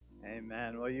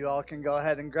Amen. Well, you all can go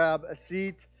ahead and grab a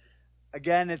seat.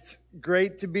 Again, it's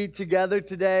great to be together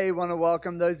today. I want to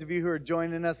welcome those of you who are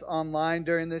joining us online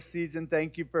during this season.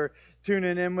 Thank you for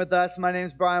tuning in with us. My name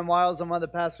is Brian Wiles. I'm one of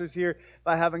the pastors here. If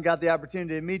I haven't got the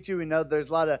opportunity to meet you, we know there's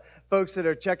a lot of folks that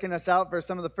are checking us out for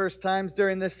some of the first times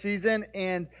during this season.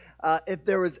 And if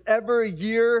there was ever a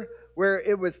year where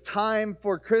it was time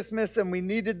for Christmas and we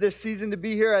needed this season to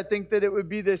be here, I think that it would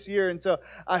be this year. And so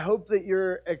I hope that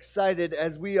you're excited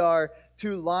as we are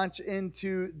to launch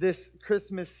into this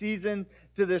Christmas season,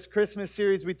 to this Christmas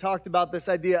series. We talked about this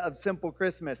idea of simple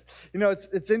Christmas. You know,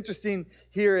 it's interesting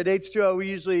here at H2O, we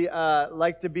usually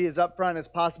like to be as upfront as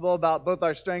possible about both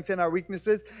our strengths and our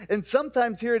weaknesses. And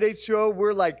sometimes here at H2O,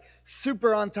 we're like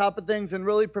super on top of things and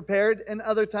really prepared. And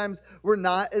other times we're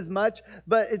not as much.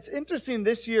 But it's interesting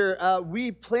this year,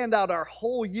 we planned out our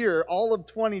whole year, all of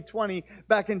 2020,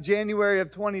 back in January of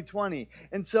 2020.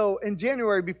 And so in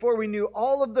January, before we knew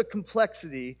all of the complexity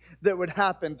that would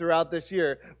happen throughout this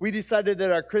year, we decided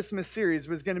that our Christmas series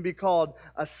was going to be called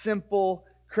A Simple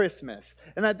Christmas.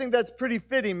 And I think that's pretty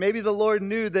fitting. Maybe the Lord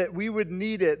knew that we would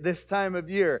need it this time of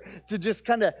year to just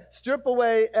kind of strip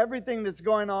away everything that's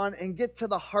going on and get to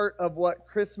the heart of what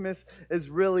Christmas is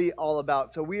really all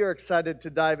about. So we are excited to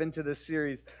dive into this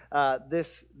series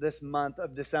this month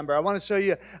of December. I want to show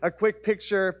you a quick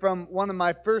picture from one of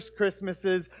my first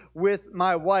Christmases with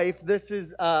my wife. This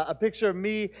is a picture of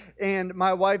me and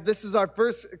my wife. This is our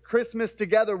first Christmas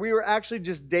together. We were actually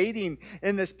just dating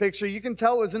in this picture. You can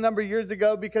tell it was a number of years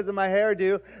ago because of my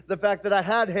hairdo, the fact that I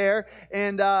had hair.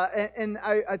 And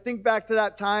I think back to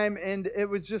that time, and it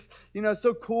was just,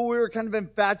 so cool. We were kind of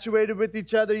infatuated with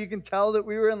each other. You can tell that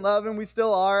we were in love, and we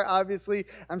still are, obviously.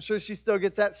 I'm sure she still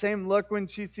gets that same look when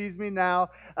she sees me now,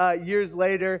 years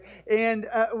later. And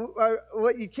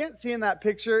what you can't see in that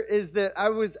picture is that I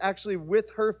was actually with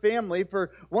her family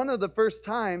for one of the first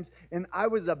times, and I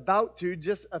was about to,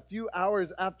 just a few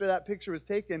hours after that picture was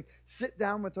taken, sit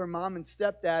down with her mom and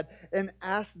stepdad and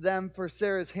ask them for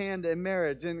Sarah's hand in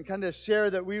marriage and kind of share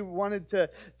that we wanted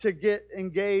to get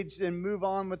engaged and move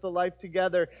on with the life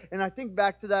together. And I think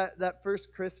back to that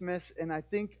first Christmas, and I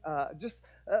think just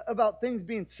about things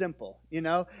being simple.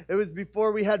 It was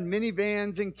before we had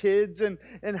minivans and kids and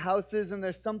houses, and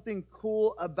there's something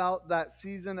cool about that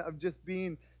season of just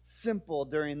being simple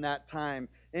during that time.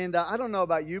 And I don't know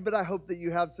about you, but I hope that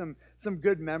you have some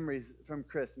good memories from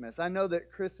Christmas. I know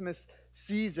that Christmas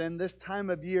season, this time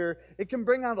of year, it can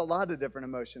bring out a lot of different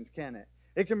emotions, can it?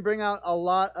 It can bring out a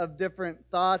lot of different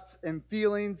thoughts and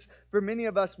feelings. For many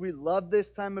of us, we love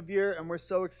this time of year and we're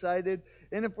so excited.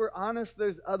 And if we're honest,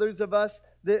 there's others of us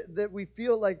that we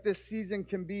feel like this season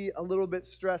can be a little bit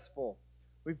stressful.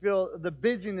 We feel the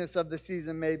busyness of the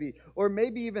season maybe, or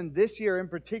maybe even this year in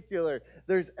particular,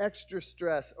 there's extra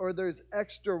stress, or there's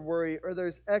extra worry, or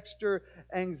there's extra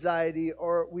anxiety,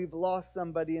 or we've lost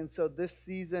somebody. And so this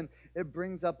season, it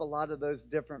brings up a lot of those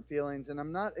different feelings. And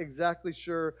I'm not exactly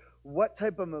sure what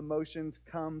type of emotions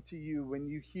come to you when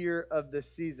you hear of this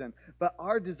season. But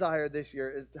our desire this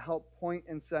year is to help point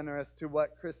and center us to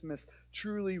what Christmas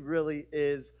truly, really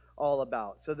is all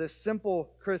about. So this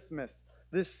simple Christmas,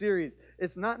 this series,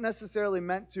 it's not necessarily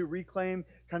meant to reclaim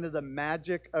kind of the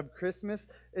magic of Christmas.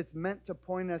 It's meant to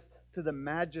point us to the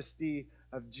majesty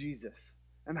of Jesus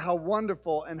and how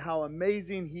wonderful and how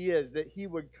amazing he is that he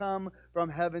would come from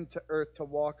heaven to earth to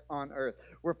walk on earth.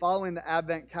 We're following the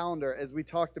Advent calendar as we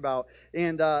talked about.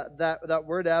 And that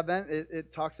word Advent,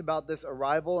 it talks about this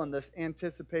arrival and this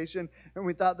anticipation. And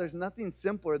we thought there's nothing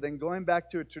simpler than going back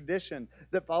to a tradition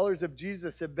that followers of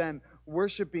Jesus have been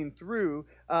worshiping through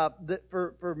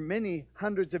for many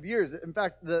hundreds of years. In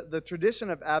fact, the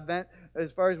tradition of Advent,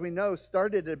 as far as we know,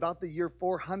 started at about the year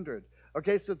 400.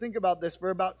 Okay, so think about this. For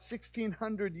about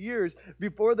 1,600 years,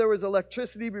 before there was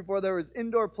electricity, before there was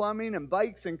indoor plumbing and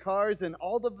bikes and cars and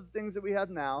all of the things that we have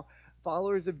now,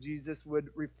 followers of Jesus would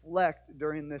reflect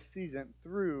during this season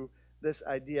through this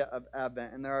idea of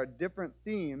Advent. And there are different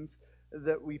themes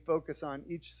that we focus on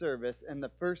each service. And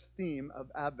the first theme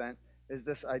of Advent is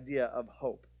this idea of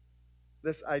hope.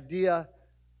 This idea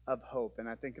of hope. And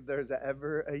I think if there's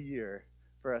ever a year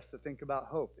for us to think about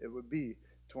hope, it would be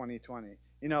 2020.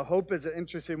 Hope is an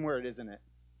interesting word, isn't it?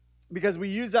 Because we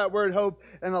use that word hope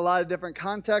in a lot of different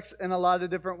contexts and a lot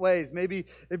of different ways. Maybe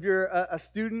if you're a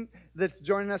student that's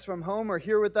joining us from home or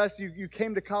here with us, you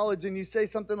came to college and you say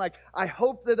something like, I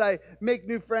hope that I make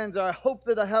new friends, or I hope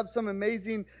that I have some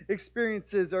amazing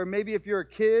experiences. Or maybe if you're a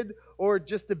kid or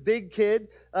just a big kid,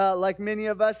 like many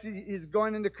of us, he's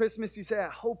going into Christmas. You say, I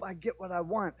hope I get what I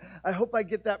want. I hope I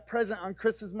get that present on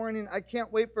Christmas morning. I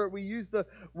can't wait for it. We use the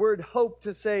word hope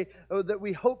to say that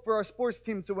we hope for our sports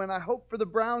teams to win. I hope for the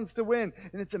Browns to win.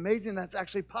 And it's amazing that's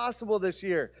actually possible this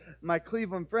year. My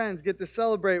Cleveland friends get to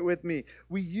celebrate with me.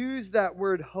 We use that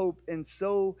word hope in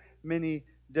so many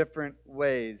different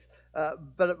ways.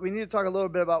 But we need to talk a little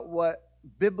bit about what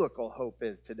biblical hope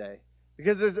is today.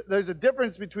 Because there's a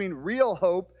difference between real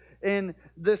hope and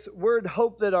this word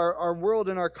hope that our world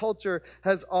and our culture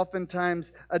has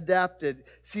oftentimes adapted.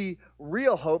 See,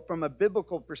 real hope from a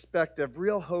biblical perspective,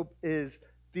 real hope is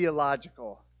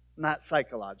theological, not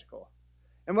psychological.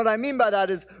 And what I mean by that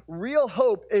is real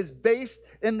hope is based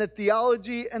in the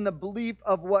theology and the belief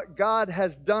of what God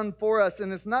has done for us.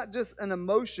 And it's not just an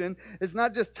emotion. It's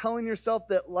not just telling yourself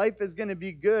that life is going to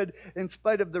be good in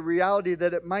spite of the reality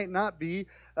that it might not be.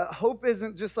 Hope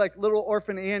isn't just like little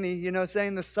orphan Annie,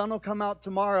 saying the sun will come out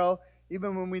tomorrow,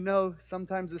 even when we know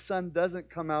sometimes the sun doesn't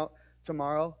come out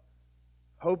tomorrow.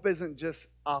 Hope isn't just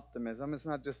optimism. It's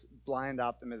not just blind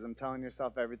optimism, telling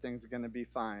yourself everything's going to be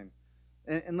fine.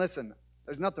 And listen,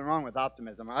 there's nothing wrong with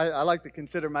optimism. I like to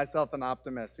consider myself an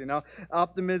optimist,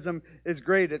 Optimism is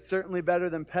great. It's certainly better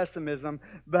than pessimism,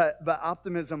 but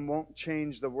optimism won't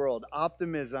change the world.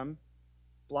 Optimism,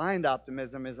 blind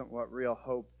optimism, isn't what real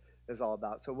hope is all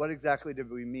about. So what exactly do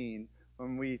we mean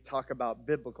when we talk about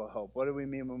biblical hope? What do we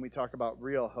mean when we talk about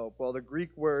real hope? Well, the Greek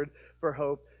word for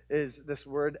hope is this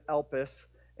word elpis,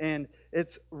 and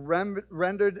it's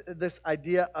rendered this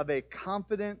idea of a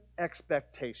confident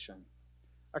expectation.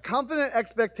 A confident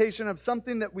expectation of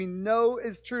something that we know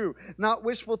is true. Not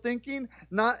wishful thinking,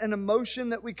 not an emotion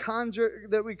that we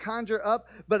conjure up,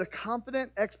 but a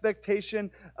confident expectation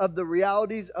of the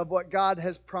realities of what God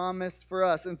has promised for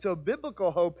us. And so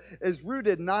biblical hope is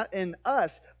rooted not in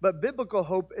us, but biblical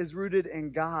hope is rooted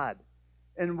in God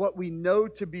and what we know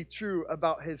to be true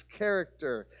about His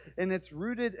character. And it's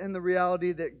rooted in the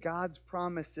reality that God's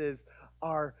promises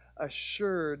are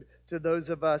assured to those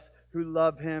of us who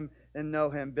love Him and know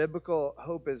Him. Biblical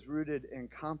hope is rooted in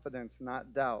confidence,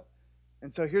 not doubt.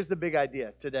 And so here's the big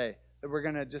idea today that we're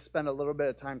going to just spend a little bit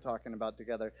of time talking about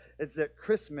together. It's that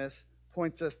Christmas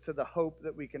points us to the hope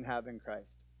that we can have in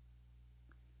Christ.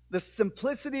 The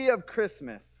simplicity of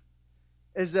Christmas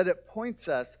is that it points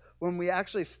us, when we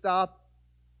actually stop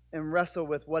and wrestle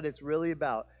with what it's really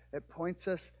about, it points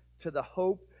us to the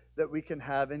hope that we can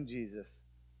have in Jesus.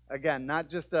 Again, not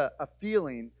just a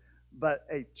feeling, but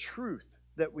a truth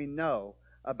that we know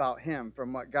about Him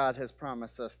from what God has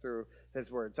promised us through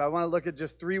His Word. So I want to look at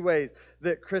just 3 ways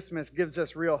that Christmas gives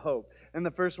us real hope. And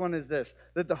the first one is this,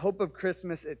 that the hope of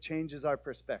Christmas, it changes our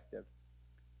perspective.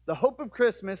 The hope of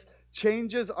Christmas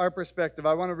changes our perspective.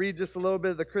 I want to read just a little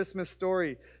bit of the Christmas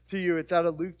story to you. It's out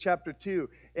of Luke chapter 2.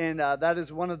 And that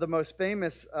is one of the most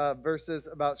famous verses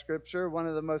about Scripture, one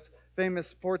of the most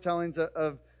famous foretellings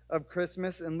of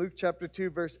Christmas. In Luke chapter 2,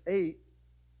 verse 8,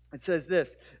 it says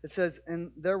this. It says,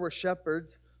 and there were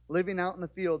shepherds living out in the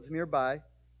fields nearby,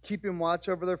 keeping watch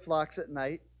over their flocks at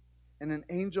night, and an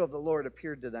angel of the Lord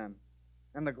appeared to them.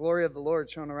 And the glory of the Lord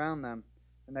shone around them,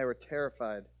 and they were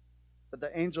terrified. But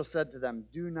the angel said to them,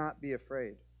 do not be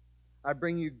afraid. I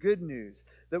bring you good news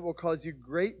that will cause you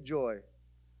great joy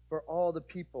for all the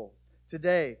people.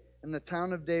 Today, in the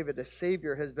town of David, a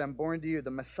Savior has been born to you, the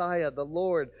Messiah, the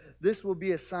Lord. This will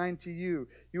be a sign to you.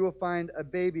 You will find a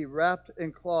baby wrapped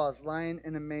in cloths lying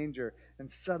in a manger. And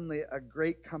suddenly a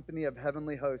great company of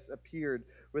heavenly hosts appeared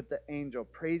with the angel,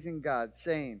 praising God,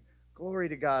 saying, glory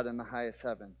to God in the highest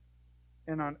heaven,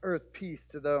 and on earth peace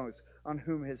to those on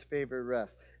whom His favor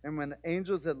rests. And when the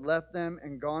angels had left them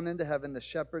and gone into heaven, the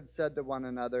shepherds said to one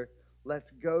another,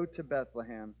 let's go to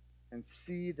Bethlehem and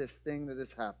see this thing that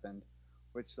has happened,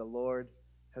 which the Lord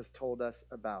has told us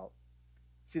about.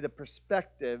 See, the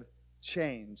perspective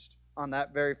changed on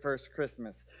that very first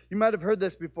Christmas. You might have heard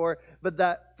this before, but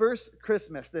that first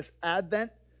Christmas, this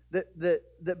Advent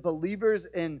that believers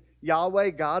in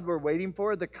Yahweh, God, were waiting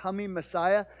for, the coming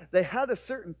Messiah, they had a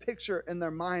certain picture in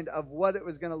their mind of what it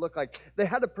was going to look like. They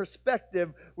had a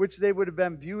perspective which they would have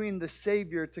been viewing the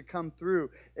Savior to come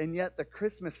through. And yet the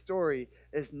Christmas story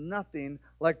is nothing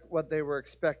like what they were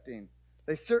expecting.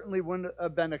 They certainly wouldn't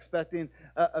have been expecting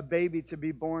a baby to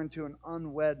be born to an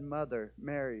unwed mother,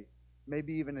 Mary,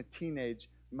 maybe even a teenage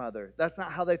mother. That's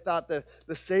not how they thought the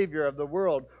Savior of the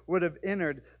world would have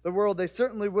entered the world. They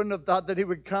certainly wouldn't have thought that He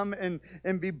would come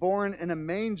and be born in a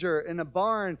manger, in a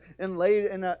barn, and laid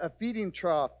in a feeding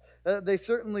trough. They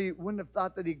certainly wouldn't have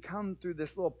thought that He'd come through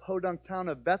this little podunk town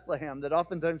of Bethlehem that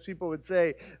oftentimes people would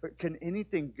say, can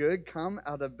anything good come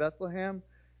out of Bethlehem?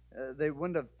 they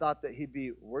wouldn't have thought that he'd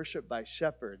be worshiped by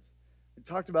shepherds. We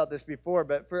talked about this before,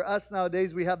 but for us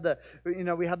nowadays, we have the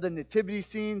nativity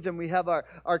scenes, and we have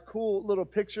our cool little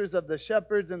pictures of the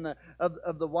shepherds and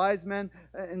of the wise men.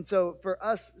 And so for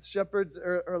us, shepherds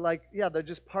are like, yeah, they're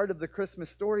just part of the Christmas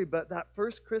story. But that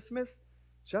first Christmas,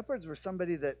 shepherds were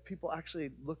somebody that people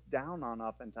actually looked down on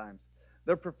oftentimes.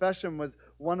 Their profession was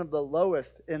one of the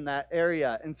lowest in that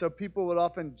area. And so people would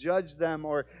often judge them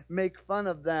or make fun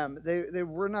of them. They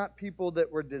were not people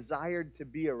that were desired to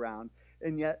be around.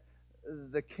 And yet,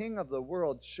 the King of the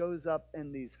world shows up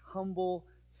in these humble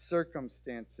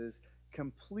circumstances,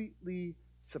 completely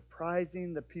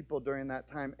surprising the people during that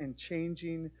time and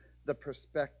changing the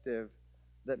perspective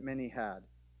that many had.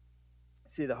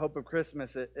 See, the hope of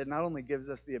Christmas, it not only gives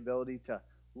us the ability to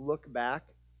look back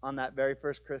on that very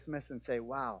first Christmas and say,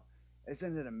 wow,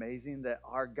 isn't it amazing that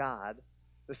our God,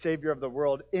 the Savior of the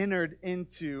world, entered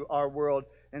into our world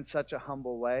in such a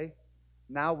humble way?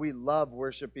 Now we love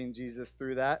worshiping Jesus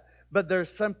through that. But there's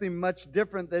something much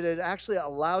different, that it actually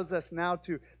allows us now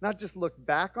to not just look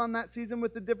back on that season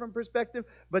with a different perspective,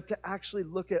 but to actually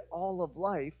look at all of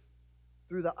life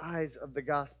through the eyes of the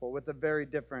gospel with a very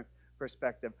different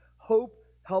perspective. Hope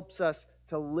helps us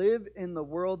to live in the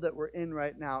world that we're in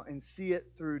right now and see it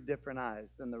through different eyes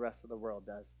than the rest of the world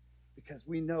does. Because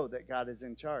we know that God is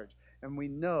in charge, and we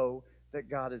know that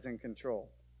God is in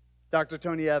control. Dr.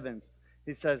 Tony Evans,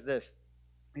 he says this.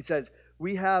 He says,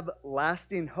 we have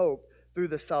lasting hope through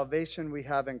the salvation we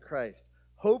have in Christ.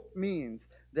 Hope means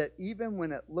that even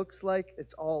when it looks like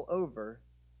it's all over,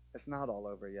 it's not all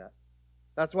over yet.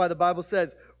 That's why the Bible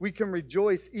says we can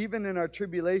rejoice even in our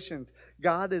tribulations.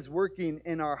 God is working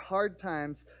in our hard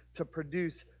times to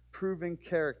produce proven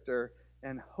character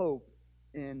and hope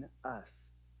in us.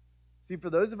 See, for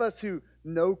those of us who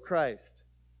know Christ,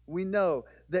 we know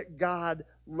that God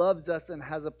loves us and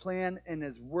has a plan and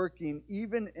is working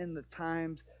even in the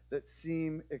times that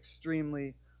seem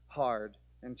extremely hard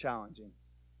and challenging.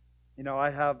 You know, I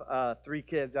have 3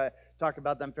 kids. I talk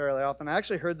about them fairly often. I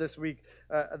actually heard this week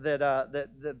that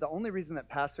the only reason that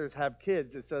pastors have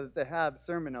kids is so that they have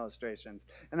sermon illustrations.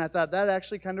 And I thought that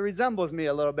actually kind of resembles me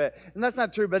a little bit. And that's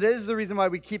not true, but it is the reason why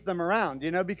we keep them around,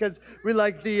 you know, because we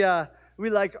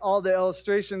like all the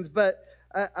illustrations. But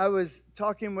I was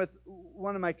talking with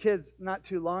one of my kids not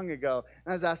too long ago,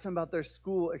 and I was asking about their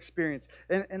school experience.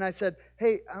 And I said,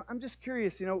 hey, I'm just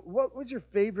curious, you know, what was your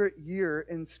favorite year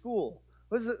in school?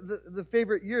 What was the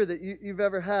favorite year that you've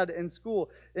ever had in school?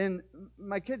 And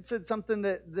my kid said something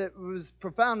that was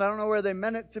profound. I don't know whether they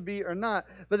meant it to be or not,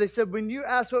 but they said, when you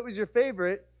asked what was your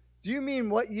favorite, do you mean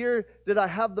what year did I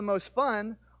have the most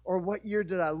fun, or what year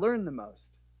did I learn the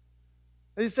most?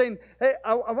 And he's saying, hey,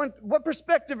 I want, what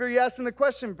perspective are you asking the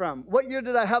question from? What year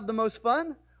did I have the most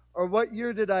fun? Or what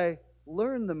year did I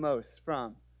learn the most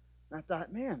from? And I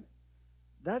thought, man,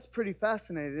 that's pretty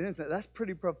fascinating, isn't it? That's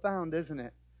pretty profound, isn't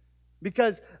it?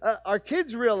 Because our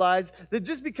kids realize that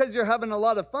just because you're having a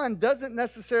lot of fun doesn't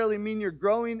necessarily mean you're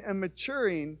growing and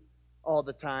maturing all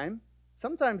the time.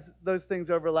 Sometimes those things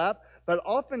overlap, but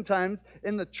oftentimes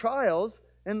in the trials,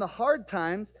 in the hard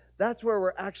times, that's where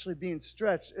we're actually being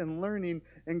stretched and learning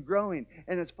and growing.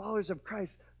 And as followers of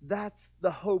Christ, that's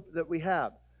the hope that we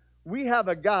have. We have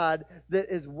a God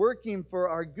that is working for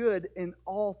our good in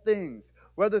all things.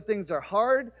 Whether things are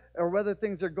hard or whether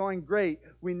things are going great,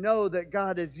 we know that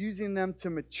God is using them to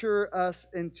mature us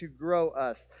and to grow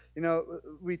us. You know,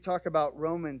 we talk about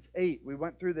Romans 8. We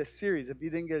went through this series. If you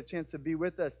didn't get a chance to be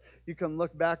with us, you can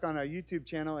look back on our YouTube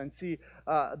channel and see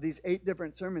these 8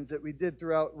 different sermons that we did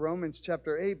throughout Romans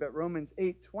chapter 8. But Romans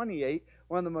 8:28,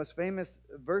 one of the most famous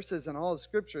verses in all of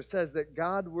Scripture, says that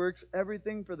God works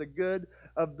everything for the good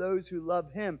of those who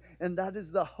love Him. And that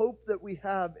is the hope that we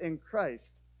have in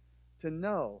Christ, to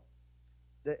know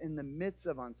that in the midst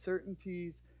of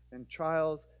uncertainties and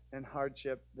trials and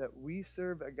hardship, that we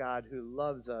serve a God who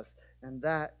loves us, and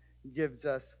that gives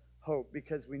us hope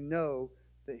because we know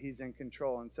that He's in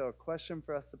control. And so a question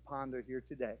for us to ponder here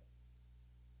today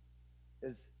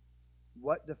is,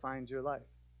 what defines your life?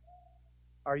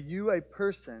 Are you a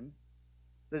person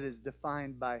that is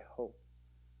defined by hope?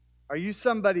 Are you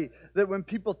somebody that when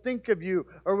people think of you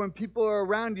or when people are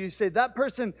around you, you say, that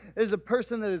person is a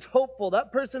person that is hopeful.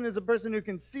 That person is a person who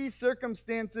can see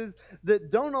circumstances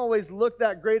that don't always look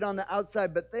that great on the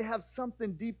outside, but they have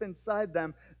something deep inside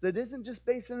them that isn't just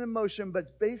based in emotion, but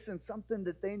it's based in something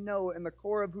that they know in the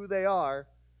core of who they are,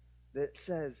 that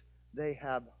says they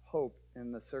have hope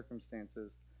in the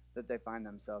circumstances that they find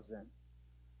themselves in.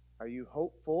 Are you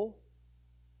hopeful?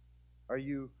 Are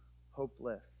you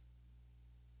hopeless?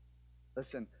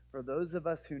 Listen, for those of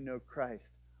us who know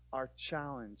Christ, our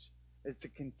challenge is to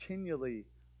continually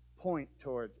point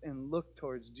towards and look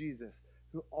towards Jesus,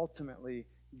 who ultimately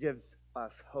gives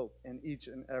us hope in each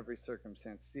and every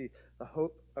circumstance. See, the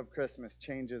hope of Christmas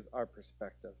changes our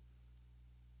perspective.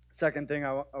 Second thing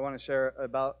I want to share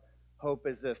about hope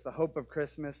is this: the hope of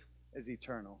Christmas is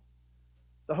eternal.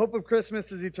 The hope of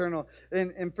Christmas is eternal.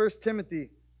 In 1 Timothy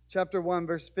chapter 1,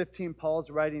 verse 15, Paul's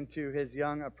writing to his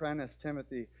young apprentice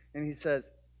Timothy, and he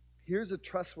says, here's a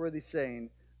trustworthy saying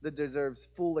that deserves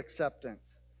full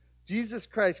acceptance. Jesus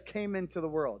Christ came into the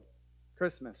world.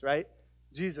 Christmas, right?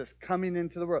 Jesus coming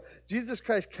into the world. Jesus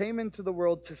Christ came into the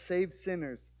world to save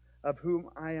sinners, of whom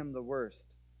I am the worst.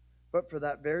 But for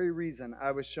that very reason,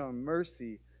 I was shown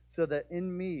mercy, so that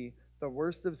in me, the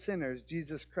worst of sinners,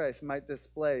 Jesus Christ might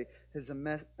display his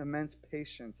immense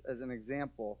patience as an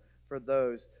example for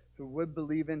those who would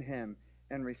believe in him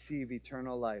and receive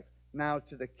eternal life. Now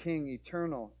to the King,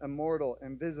 eternal, immortal,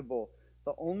 invisible,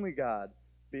 the only God,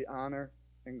 be honor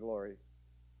and glory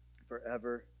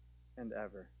forever and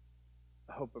ever.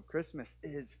 The hope of Christmas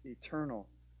is eternal.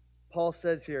 Paul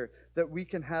says here that we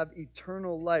can have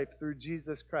eternal life through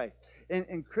Jesus Christ.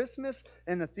 And Christmas,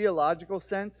 in a theological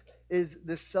sense, is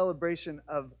this celebration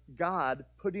of God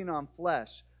putting on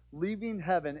flesh, leaving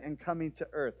heaven and coming to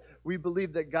earth. We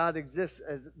believe that God exists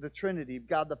as the Trinity,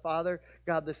 God the Father,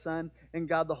 God the Son, and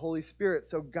God the Holy Spirit.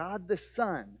 So God the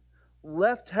Son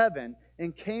left heaven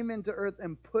and came into earth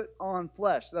and put on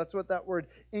flesh. That's what that word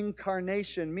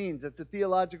incarnation means. It's a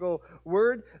theological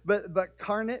word, but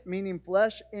carnate, meaning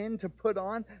flesh, in, to put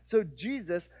on. So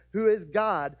Jesus, who is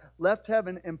God, left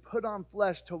heaven and put on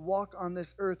flesh to walk on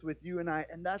this earth with you and I.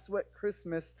 And that's what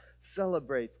Christmas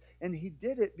celebrates. And he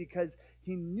did it because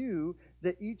he knew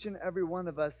that each and every one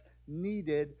of us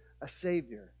needed a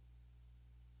Savior.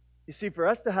 You see, for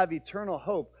us to have eternal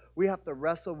hope, we have to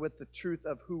wrestle with the truth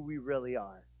of who we really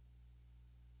are.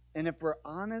 And if we're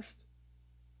honest,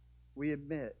 we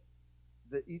admit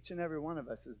that each and every one of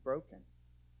us is broken.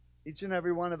 Each and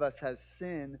every one of us has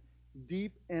sin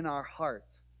deep in our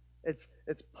hearts. It's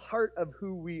part of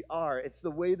who we are. It's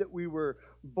the way that we were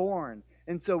born.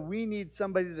 And so we need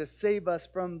somebody to save us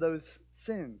from those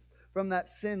sins, from that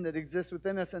sin that exists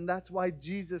within us. And that's why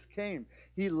Jesus came.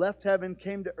 He left heaven,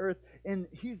 came to earth, and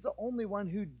he's the only one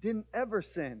who didn't ever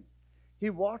sin. He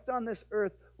walked on this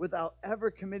earth without ever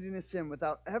committing a sin,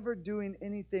 without ever doing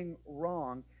anything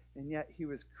wrong, and yet he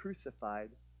was crucified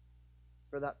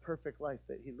for that perfect life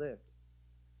that he lived.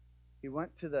 He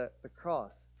went to the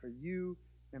cross for you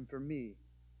and for me,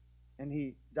 and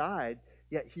he died,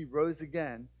 yet he rose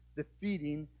again,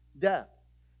 defeating death.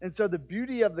 And so the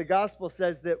beauty of the gospel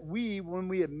says that we, when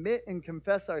we admit and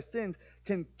confess our sins,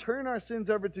 can turn our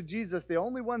sins over to Jesus, the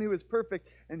only one who is perfect,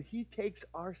 and he takes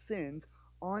our sins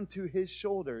onto his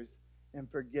shoulders and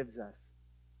forgives us.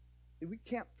 We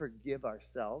can't forgive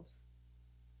ourselves.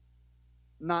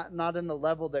 Not in the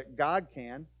level that God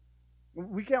can.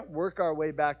 We can't work our way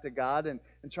back to God and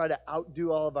try to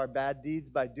outdo all of our bad deeds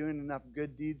by doing enough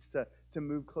good deeds to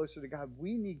move closer to God.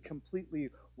 We need completely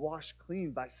washed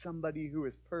clean by somebody who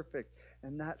is perfect,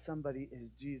 and that somebody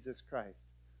is Jesus Christ,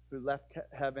 who left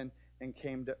heaven and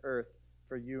came to earth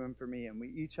for you and for me. And we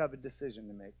each have a decision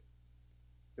to make.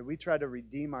 Do we try to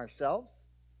redeem ourselves,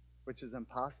 which is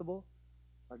impossible,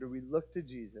 or do we look to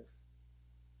Jesus,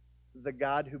 the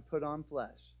God who put on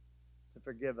flesh, to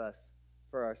forgive us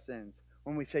for our sins?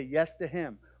 When we say yes to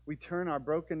him, we turn our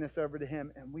brokenness over to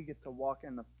him, and we get to walk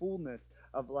in the fullness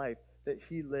of life that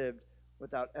he lived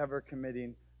without ever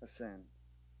committing a sin.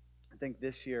 I think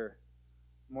this year,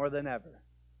 more than ever,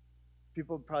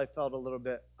 people probably felt a little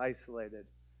bit isolated.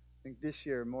 I think this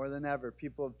year, more than ever,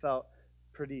 people have felt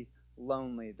pretty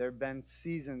lonely. There have been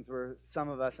seasons where some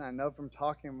of us, and I know from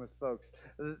talking with folks,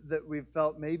 that we've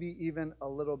felt maybe even a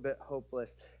little bit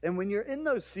hopeless. And when you're in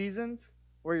those seasons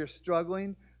where you're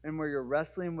struggling and where you're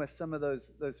wrestling with some of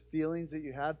those feelings that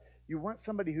you have, you want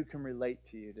somebody who can relate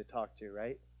to you to talk to,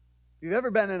 right? If you've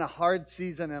ever been in a hard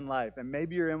season in life, and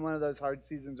maybe you're in one of those hard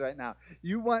seasons right now,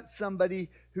 you want somebody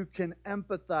who can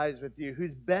empathize with you,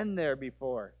 who's been there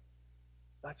before.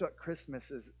 That's what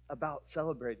Christmas is about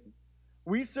celebrating.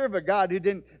 We serve a God who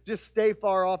didn't just stay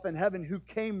far off in heaven, who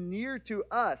came near to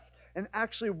us and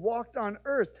actually walked on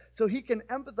earth so he can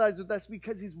empathize with us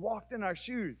because he's walked in our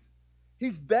shoes.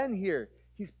 He's been here.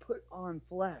 He's put on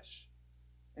flesh,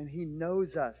 and he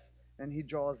knows us, and he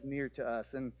draws near to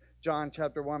us. In John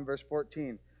chapter 1, verse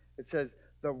 14, it says,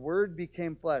 the Word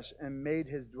became flesh and made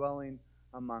his dwelling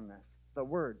among us. The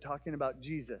Word, talking about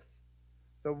Jesus.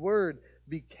 The Word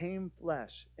became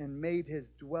flesh and made his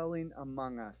dwelling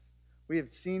among us. We have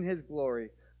seen his glory,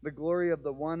 the glory of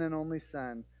the one and only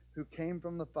Son, who came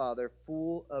from the Father,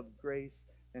 full of grace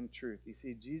and truth. You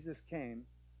see, Jesus came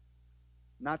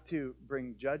not to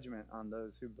bring judgment on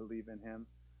those who believe in him,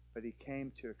 but he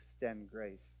came to extend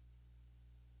grace.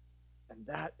 And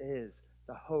that is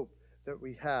the hope that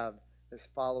we have as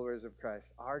followers of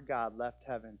Christ. Our God left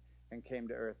heaven and came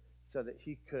to earth so that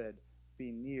he could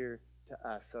be near to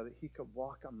us, so that he could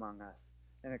walk among us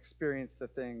and experience the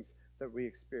things that we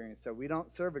experience. So we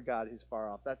don't serve a God who's far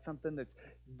off. That's something that's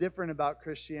different about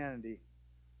Christianity.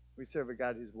 We serve a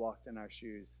God who's walked in our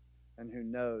shoes and who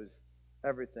knows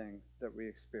everything that we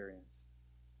experience.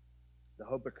 The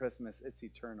hope of Christmas, it's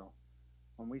eternal.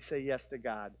 When we say yes to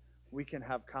God, we can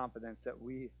have confidence that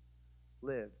we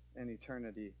live in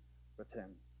eternity with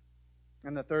him.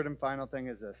 And the third and final thing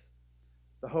is this.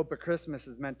 The hope of Christmas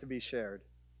is meant to be shared.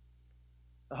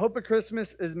 The hope of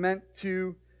Christmas is meant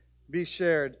to be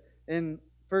shared. In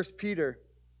 1 Peter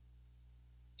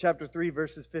chapter 3,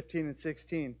 verses 15 and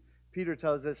 16, Peter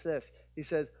tells us this. He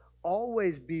says,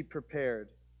 always be prepared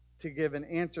to give an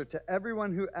answer to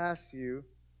everyone who asks you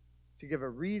to give a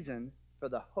reason for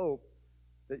the hope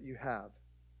that you have.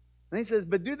 And he says,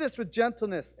 but do this with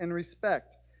gentleness and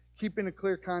respect, keeping a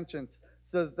clear conscience,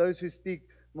 so that those who speak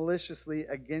maliciously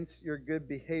against your good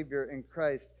behavior in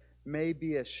Christ may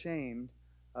be ashamed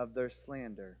of their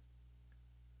slander.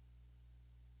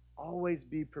 Always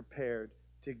be prepared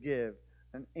to give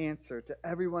an answer to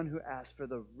everyone who asks for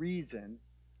the reason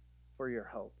for your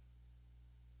hope.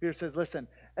 Peter says, listen,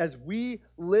 as we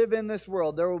live in this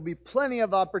world, there will be plenty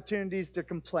of opportunities to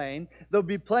complain. There'll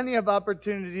be plenty of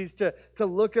opportunities to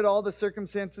look at all the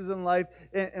circumstances in life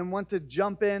and want to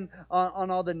jump in on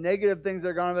all the negative things that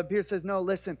are going on. But Peter says, no,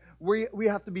 listen, we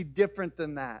have to be different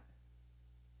than that.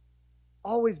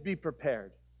 Always be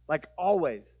prepared. Like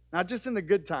always. Not just in the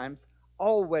good times.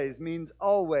 Always means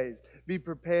always be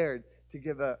prepared to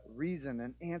give a reason,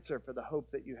 an answer for the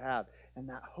hope that you have. And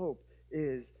that hope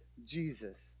is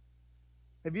Jesus.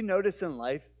 Have you noticed in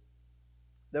life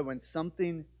that when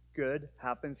something good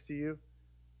happens to you,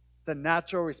 the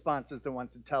natural response is to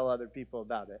want to tell other people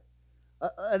about it?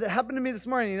 It happened to me this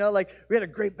morning, like we had a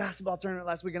great basketball tournament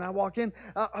last week, and I walk in,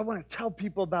 I want to tell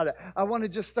people about it. I want to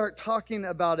just start talking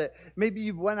about it. Maybe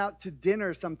you went out to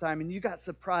dinner sometime and you got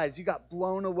surprised. You got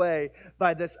blown away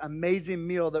by this amazing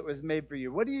meal that was made for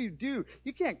you. What do?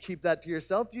 You can't keep that to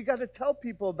yourself. You got to tell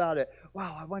people about it.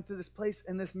 Wow, I went to this place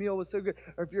and this meal was so good.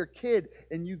 Or if you're a kid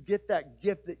and you get that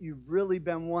gift that you've really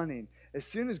been wanting, as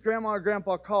soon as grandma or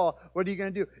grandpa call, what are you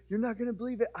going to do? You're not going to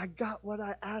believe it. I got what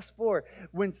I asked for.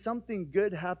 When something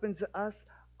good happens to us,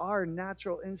 our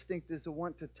natural instinct is to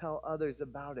want to tell others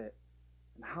about it.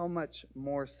 And how much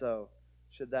more so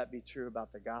should that be true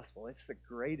about the gospel? It's the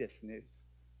greatest news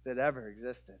that ever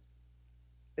existed.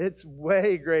 It's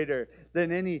way greater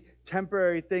than any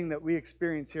temporary thing that we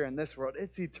experience here in this world.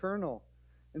 It's eternal.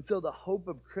 And so the hope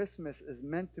of Christmas is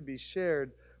meant to be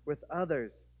shared with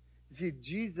others. You see,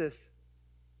 Jesus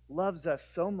loves us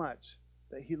so much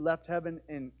that he left heaven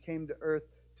and came to earth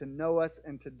to know us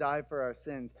and to die for our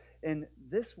sins. And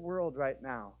this world right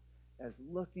now is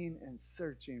looking and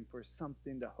searching for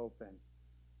something to hope in.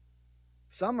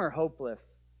 Some are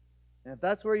hopeless. And if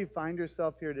that's where you find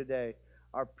yourself here today,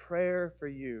 our prayer for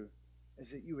you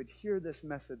is that you would hear this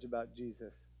message about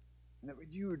Jesus and that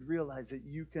you would realize that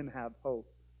you can have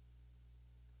hope.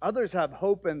 Others have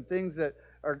hope in things that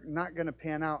are not going to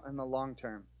pan out in the long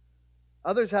term.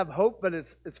 Others have hope, but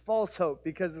it's false hope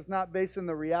because it's not based on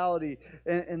the reality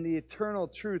and the eternal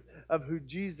truth of who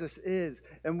Jesus is.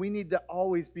 And we need to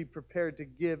always be prepared to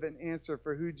give an answer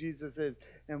for who Jesus is.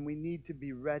 And we need to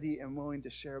be ready and willing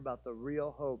to share about the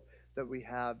real hope that we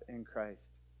have in Christ.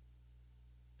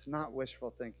 It's not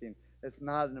wishful thinking. It's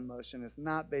not an emotion. It's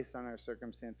not based on our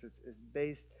circumstances. It's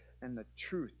based in the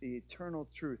truth, the eternal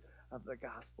truth of the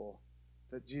gospel.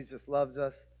 That Jesus loves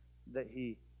us, that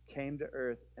he came to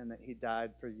earth, and that he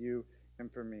died for you and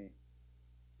for me.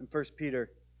 In 1 Peter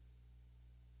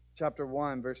chapter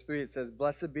 1, verse 3, it says,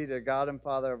 "Blessed be the God and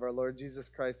Father of our Lord Jesus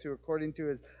Christ, who according to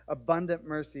his abundant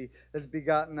mercy has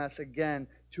begotten us again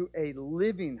to a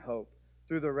living hope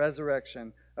through the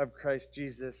resurrection of Christ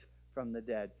Jesus from the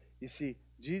dead." You see,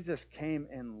 Jesus came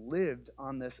and lived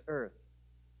on this earth.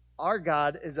 Our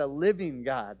God is a living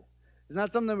God. It's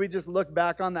not something we just look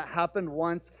back on that happened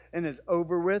once and is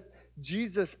over with.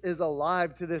 Jesus is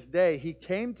alive to this day. He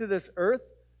came to this earth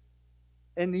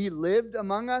and he lived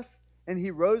among us and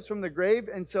he rose from the grave.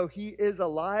 And so he is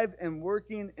alive and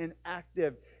working and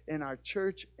active in our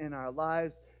church, in our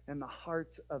lives, in the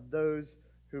hearts of those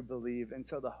who believe. And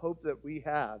so the hope that we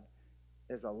have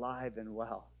is alive and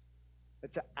well.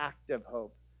 It's an active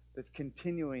hope that's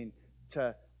continuing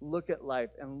to look at life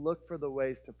and look for the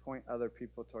ways to point other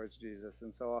people towards Jesus.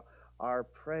 And so our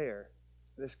prayer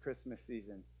this Christmas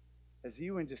season is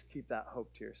you wouldn't just keep that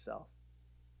hope to yourself.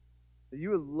 That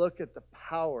you would look at the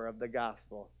power of the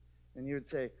gospel and you would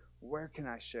say, where can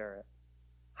I share it?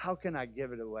 How can I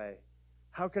give it away?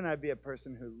 How can I be a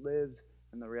person who lives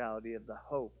in the reality of the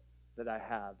hope that I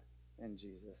have in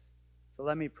Jesus? So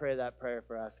let me pray that prayer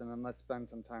for us, and then let's spend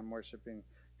some time worshiping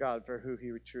God for who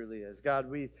he truly is. God,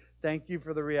 we thank you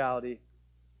for the reality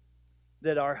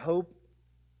that our hope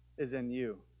is in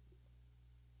you.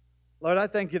 Lord, I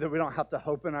thank you that we don't have to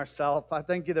hope in ourselves. I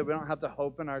thank you that we don't have to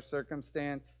hope in our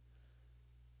circumstance.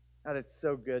 God, it's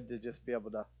so good to just be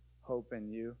able to hope in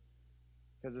you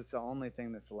because it's the only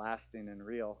thing that's lasting and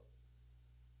real.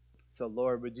 So,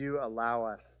 Lord, would you allow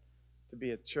us to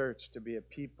be a church, to be a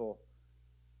people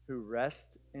who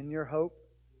rest in your hope,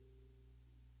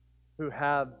 who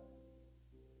have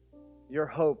your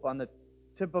hope on the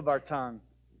tip of our tongue,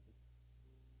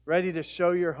 ready to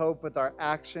show your hope with our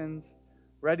actions,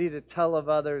 ready to tell of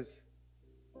others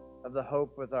of the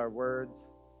hope with our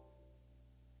words.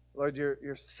 Lord,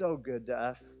 you're so good to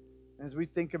us. And as we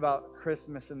think about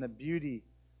Christmas and the beauty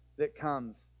that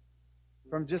comes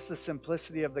from just the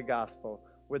simplicity of the gospel,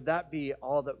 would that be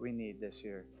all that we need this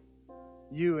year?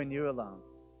 You and you alone.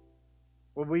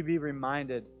 Would we be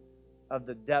reminded of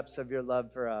the depths of your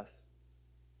love for us?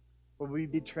 Would we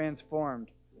be transformed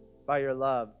by your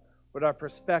love? Would our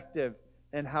perspective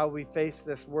and how we face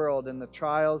this world and the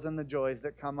trials and the joys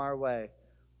that come our way,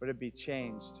 would it be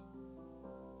changed?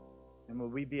 And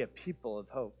would we be a people of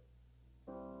hope?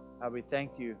 God, we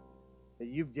thank you that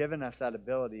you've given us that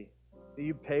ability, that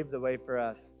you paved the way for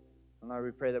us. And Lord,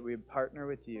 we pray that we would partner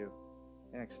with you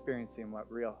in experiencing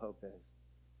what real hope is.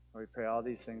 Lord, we pray all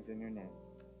these things in your name.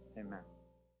 Amen.